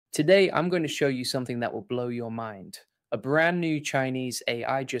Today, I'm going to show you something that will blow your mind. A brand new Chinese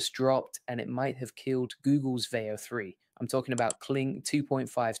AI just dropped and it might have killed Google's Veo 3. I'm talking about Kling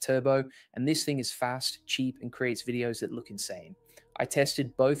 2.5 Turbo, and this thing is fast, cheap, and creates videos that look insane. I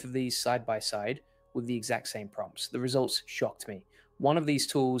tested both of these side by side with the exact same prompts. The results shocked me. One of these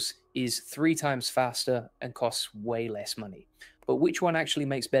tools is 3 times faster and costs way less money. But which one actually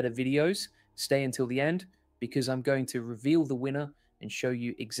makes better videos? Stay until the end because I'm going to reveal the winner and show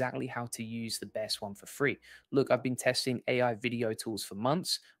you exactly how to use the best one for free. Look, I've been testing AI video tools for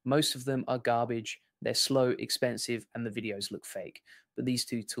months. Most of them are garbage. They're slow, expensive, and the videos look fake. But these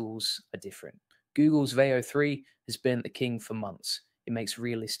two tools are different. Google's Veo 3 has been the king for months. It makes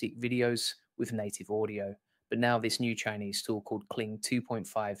realistic videos with native audio. But now this new Chinese tool called Kling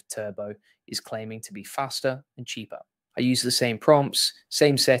 2.5 Turbo is claiming to be faster and cheaper. I use the same prompts,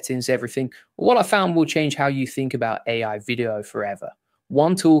 same settings, everything. What I found will change how you think about AI video forever.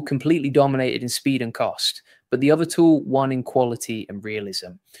 One tool completely dominated in speed and cost, but the other tool won in quality and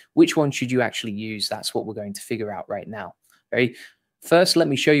realism. Which one should you actually use? That's what we're going to figure out right now. First, let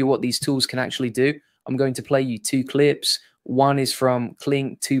me show you what these tools can actually do. I'm going to play you 2 clips. One is from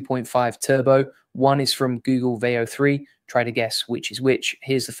Kling 2.5 Turbo. One is from Google Veo 3. Try to guess which is which.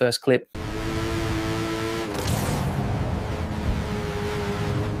 Here's the first clip.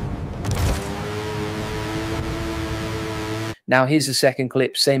 Now here's the second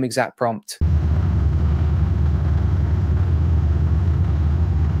clip, same exact prompt.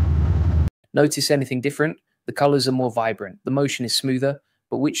 Notice anything different? The colors are more vibrant, the motion is smoother,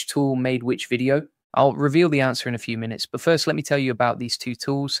 but which tool made which video? I'll reveal the answer in a few minutes, but first let me tell you about these 2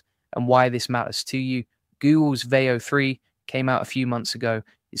 tools and why this matters to you. Google's Veo 3 came out a few months ago.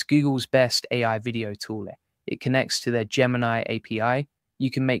 It's Google's best AI video tool. It connects to their Gemini API.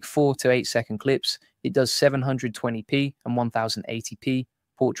 You can make 4 to 8 second clips. It does 720p and 1080p,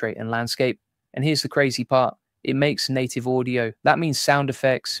 portrait and landscape. And here's the crazy part. It makes native audio. That means sound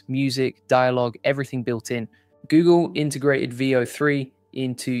effects, music, dialogue, everything built in. Google integrated Veo 3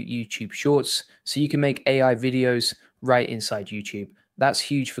 into YouTube Shorts, so you can make AI videos right inside YouTube. That's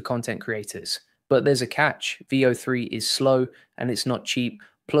huge for content creators. But there's a catch. Veo 3 is slow and it's not cheap.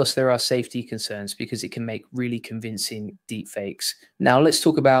 Plus, there are safety concerns because it can make really convincing deepfakes. Now, let's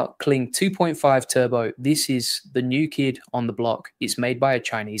talk about Kling 2.5 Turbo. This is the new kid on the block. It's made by a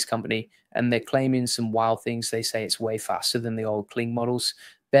Chinese company, and they're claiming some wild things. They say it's way faster than the old Kling models,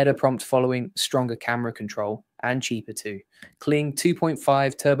 better prompt following, stronger camera control, and cheaper too. Kling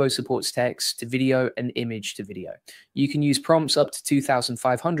 2.5 Turbo supports text to video and image to video. You can use prompts up to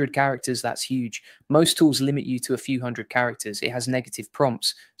 2,500 characters. That's huge. Most tools limit you to a few hundred characters. It has negative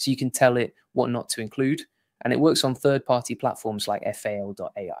prompts, so you can tell it what not to include. And it works on third-party platforms like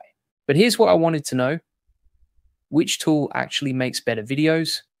FAL.ai. But here's what I wanted to know. Which tool actually makes better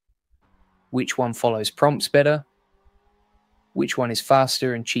videos? Which one follows prompts better? Which one is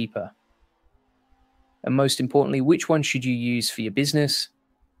faster and cheaper? And most importantly, which one should you use for your business?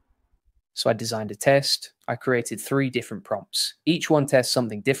 So I designed a test. I created 3 different prompts. Each one tests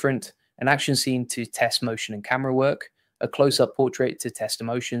something different: an action scene to test motion and camera work, a close-up portrait to test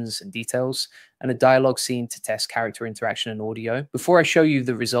emotions and details, and a dialogue scene to test character interaction and audio. Before I show you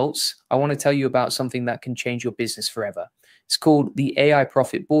the results, I want to tell you about something that can change your business forever. It's called the AI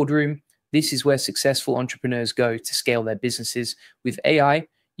Profit Boardroom. This is where successful entrepreneurs go to scale their businesses. With AI,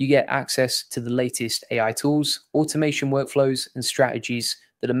 you get access to the latest AI tools, automation workflows, and strategies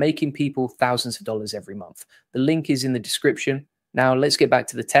that are making people thousands of dollars every month. The link is in the description. Now let's get back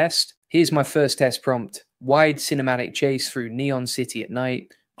to the test. Here's my first test prompt. Wide cinematic chase through neon city at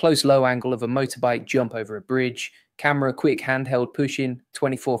night, close low angle of a motorbike jump over a bridge, camera quick handheld push-in,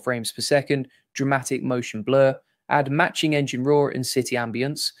 24 frames per second, dramatic motion blur, add matching engine roar and city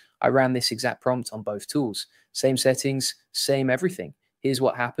ambience. I ran this exact prompt on both tools. Same settings, same everything. Here's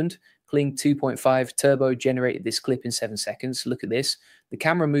what happened. Kling 2.5 Turbo generated this clip in 7 seconds. Look at this. The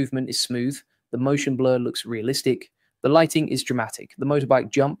camera movement is smooth. The motion blur looks realistic. The lighting is dramatic. The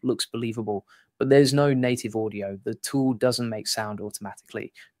motorbike jump looks believable, but there's no native audio. The tool doesn't make sound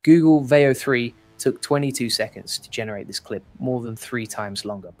automatically. Google Veo 3 took 22 seconds to generate this clip, more than 3 times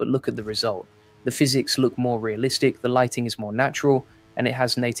longer. But look at the result. The physics look more realistic. The lighting is more natural. And it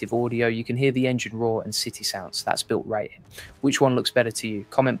has native audio. You can hear the engine roar and city sounds. That's built right in. Which one looks better to you?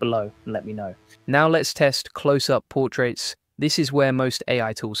 Comment below and let me know. Now let's test close-up portraits. This is where most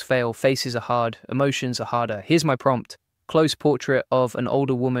AI tools fail. Faces are hard, emotions are harder. Here's my prompt. Close portrait of an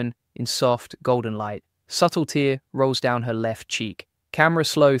older woman in soft golden light. Subtle tear rolls down her left cheek. Camera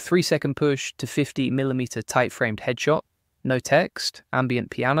slow 3-second push to 50mm tight framed headshot. No text,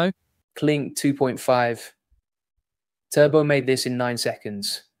 ambient piano. Kling 2.5. Turbo made this in 9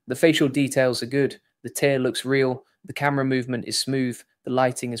 seconds. The facial details are good, the tear looks real, the camera movement is smooth, the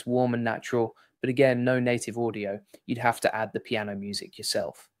lighting is warm and natural, but again, no native audio. You'd have to add the piano music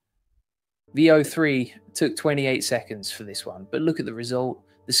yourself. Veo 3 took 28 seconds for this one, but look at the result.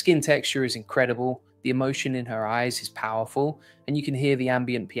 The skin texture is incredible, the emotion in her eyes is powerful, and you can hear the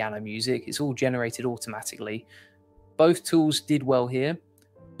ambient piano music. It's all generated automatically. Both tools did well here,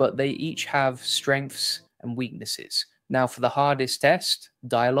 but they each have strengths and weaknesses. Now for the hardest test,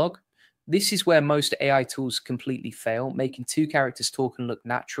 dialogue. This is where most AI tools completely fail. Making two characters talk and look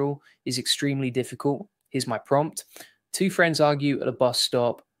natural is extremely difficult. Here's my prompt. Two friends argue at a bus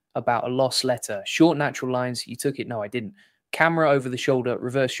stop about a lost letter. Short, natural lines. You took it? No, I didn't. Camera over the shoulder,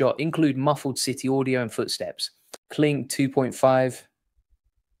 reverse shot. Include muffled city audio and footsteps. Kling 2.5.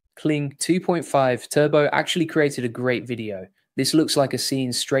 Kling 2.5 Turbo actually created a great video. This looks like a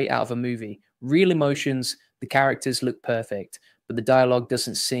scene straight out of a movie. Real emotions, the characters look perfect, but the dialogue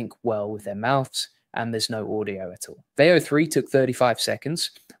doesn't sync well with their mouths, and there's no audio at all. Veo 3 took 35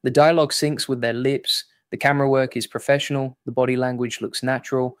 seconds. The dialogue syncs with their lips, the camera work is professional, the body language looks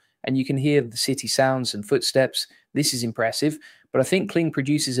natural, and you can hear the city sounds and footsteps. This is impressive, but I think Kling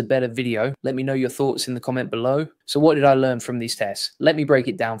produces a better video. Let me know your thoughts in the comment below. So what did I learn from these tests? Let me break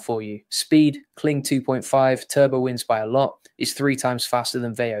it down for you. Speed, Kling 2.5, Turbo wins by a lot. It's 3 times faster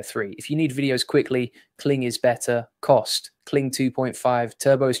than Veo 3. If you need videos quickly, Kling is better. Cost, Kling 2.5,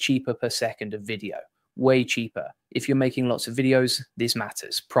 Turbo is cheaper per second of video. Way cheaper. If you're making lots of videos, this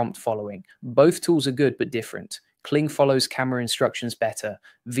matters. Prompt following. Both tools are good but different. Kling follows camera instructions better.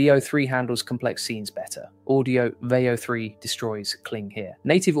 Veo 3 handles complex scenes better. Audio, Veo 3 destroys Kling here.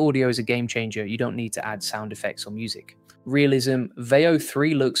 Native audio is a game changer. You don't need to add sound effects or music. Realism, Veo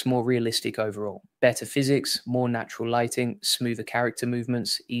 3 looks more realistic overall. Better physics, more natural lighting, smoother character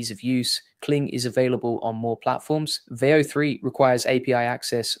movements, ease of use. Kling is available on more platforms. Veo 3 requires API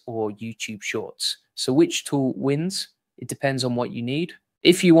access or YouTube Shorts. So which tool wins? It depends on what you need.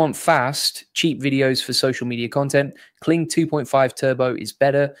 If you want fast, cheap videos for social media content, Kling 2.5 Turbo is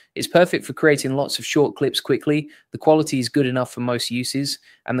better. It's perfect for creating lots of short clips quickly. The quality is good enough for most uses,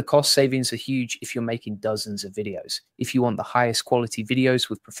 and the cost savings are huge if you're making dozens of videos. If you want the highest quality videos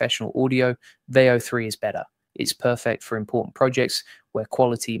with professional audio, Veo 3 is better. It's perfect for important projects where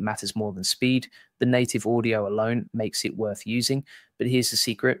quality matters more than speed. The native audio alone makes it worth using, but here's the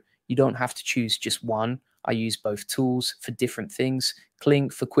secret. You don't have to choose just one. I use both tools for different things.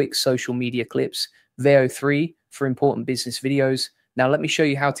 Kling for quick social media clips, Veo 3 for important business videos. Now let me show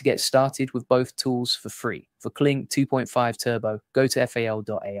you how to get started with both tools for free. For Kling 2.5 Turbo, go to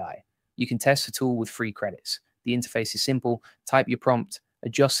fal.ai. You can test the tool with free credits. The interface is simple. Type your prompt,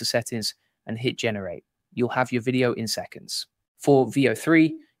 adjust the settings, and hit generate. You'll have your video in seconds. For Veo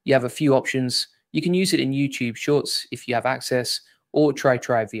 3, you have a few options. You can use it in YouTube Shorts if you have access, or try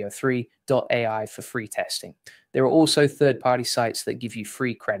Veo3.ai for free testing. There are also third-party sites that give you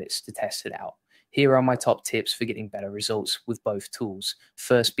free credits to test it out. Here are my top tips for getting better results with both tools.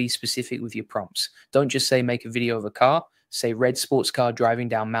 First, be specific with your prompts. Don't just say make a video of a car. Say red sports car driving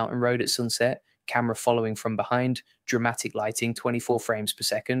down mountain road at sunset, camera following from behind, dramatic lighting, 24 frames per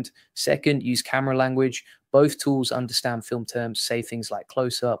second. Second, use camera language. Both tools understand film terms. Say things like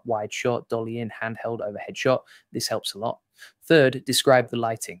close-up, wide shot, dolly in, handheld, overhead shot. This helps a lot. Third, describe the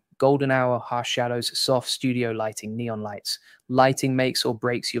lighting. Golden hour, harsh shadows, soft studio lighting, neon lights. Lighting makes or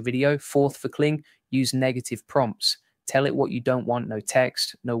breaks your video. Fourth, for Kling, use negative prompts. Tell it what you don't want. No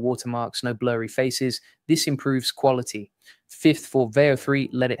text, no watermarks, no blurry faces. This improves quality. Fifth, for Veo 3,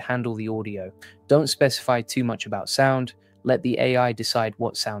 let it handle the audio. Don't specify too much about sound. Let the AI decide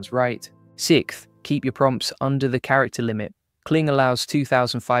what sounds right. Sixth, keep your prompts under the character limit. Kling allows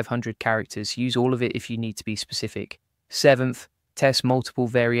 2,500 characters. Use all of it if you need to be specific. Seventh, test multiple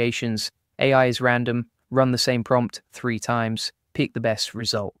variations. AI is random. Run the same prompt 3 times. Pick the best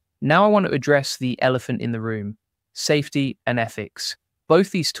result. Now I want to address the elephant in the room. Safety and ethics.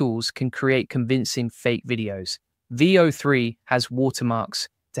 Both these tools can create convincing fake videos. Veo 3 has watermarks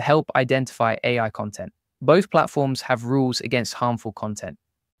to help identify AI content. Both platforms have rules against harmful content.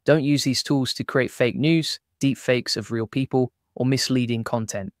 Don't use these tools to create fake news, deepfakes of real people, or misleading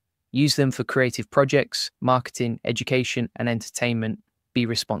content. Use them for creative projects, marketing, education, and entertainment. Be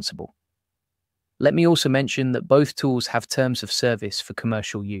responsible. Let me also mention that both tools have terms of service for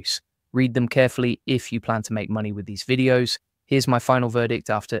commercial use. Read them carefully if you plan to make money with these videos. Here's my final verdict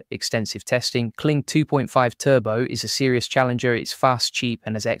after extensive testing. Kling 2.5 Turbo is a serious challenger. It's fast, cheap,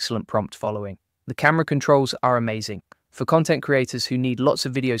 and has excellent prompt following. The camera controls are amazing. For content creators who need lots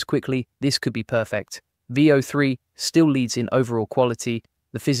of videos quickly, this could be perfect. Veo 3 still leads in overall quality,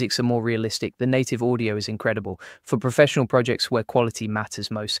 The physics are more realistic. The native audio is incredible. For professional projects where quality matters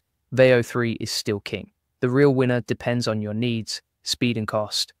most, Veo 3 is still king. The real winner depends on your needs, speed and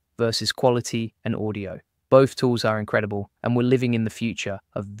cost, versus quality and audio. Both tools are incredible, and we're living in the future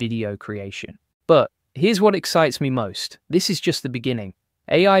of video creation. But here's what excites me most. This is just the beginning.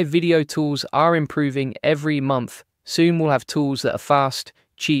 AI video tools are improving every month. Soon we'll have tools that are fast,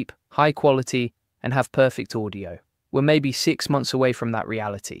 cheap, high quality, and have perfect audio. We're maybe 6 months away from that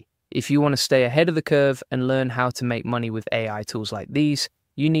reality. If you want to stay ahead of the curve and learn how to make money with AI tools like these,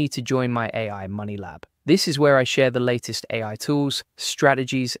 you need to join my AI Money Lab. This is where I share the latest AI tools,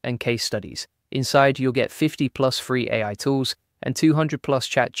 strategies, and case studies. Inside, you'll get 50 plus free AI tools and 200 plus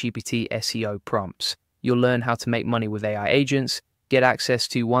ChatGPT SEO prompts. You'll learn how to make money with AI agents, get access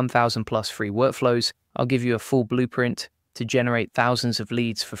to 1,000 plus free workflows. I'll give you a full blueprint to generate thousands of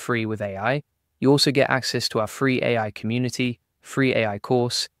leads for free with AI. You also get access to our free AI community, free AI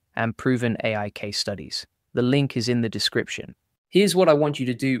course, and proven AI case studies. The link is in the description. Here's what I want you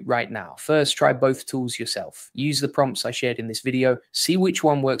to do right now. First, try both tools yourself. Use the prompts I shared in this video. See which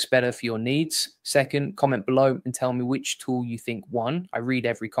one works better for your needs. Second, comment below and tell me which tool you think won. I read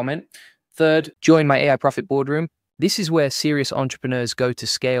every comment. Third, join my AI Profit Boardroom. This is where serious entrepreneurs go to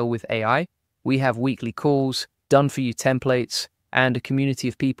scale with AI. We have weekly calls, done-for-you templates, and a community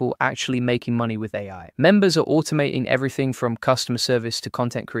of people actually making money with AI. Members are automating everything from customer service to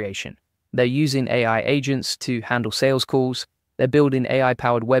content creation. They're using AI agents to handle sales calls. They're building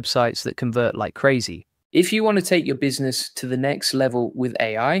AI-powered websites that convert like crazy. If you want to take your business to the next level with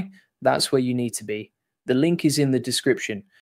AI, that's where you need to be. The link is in the description.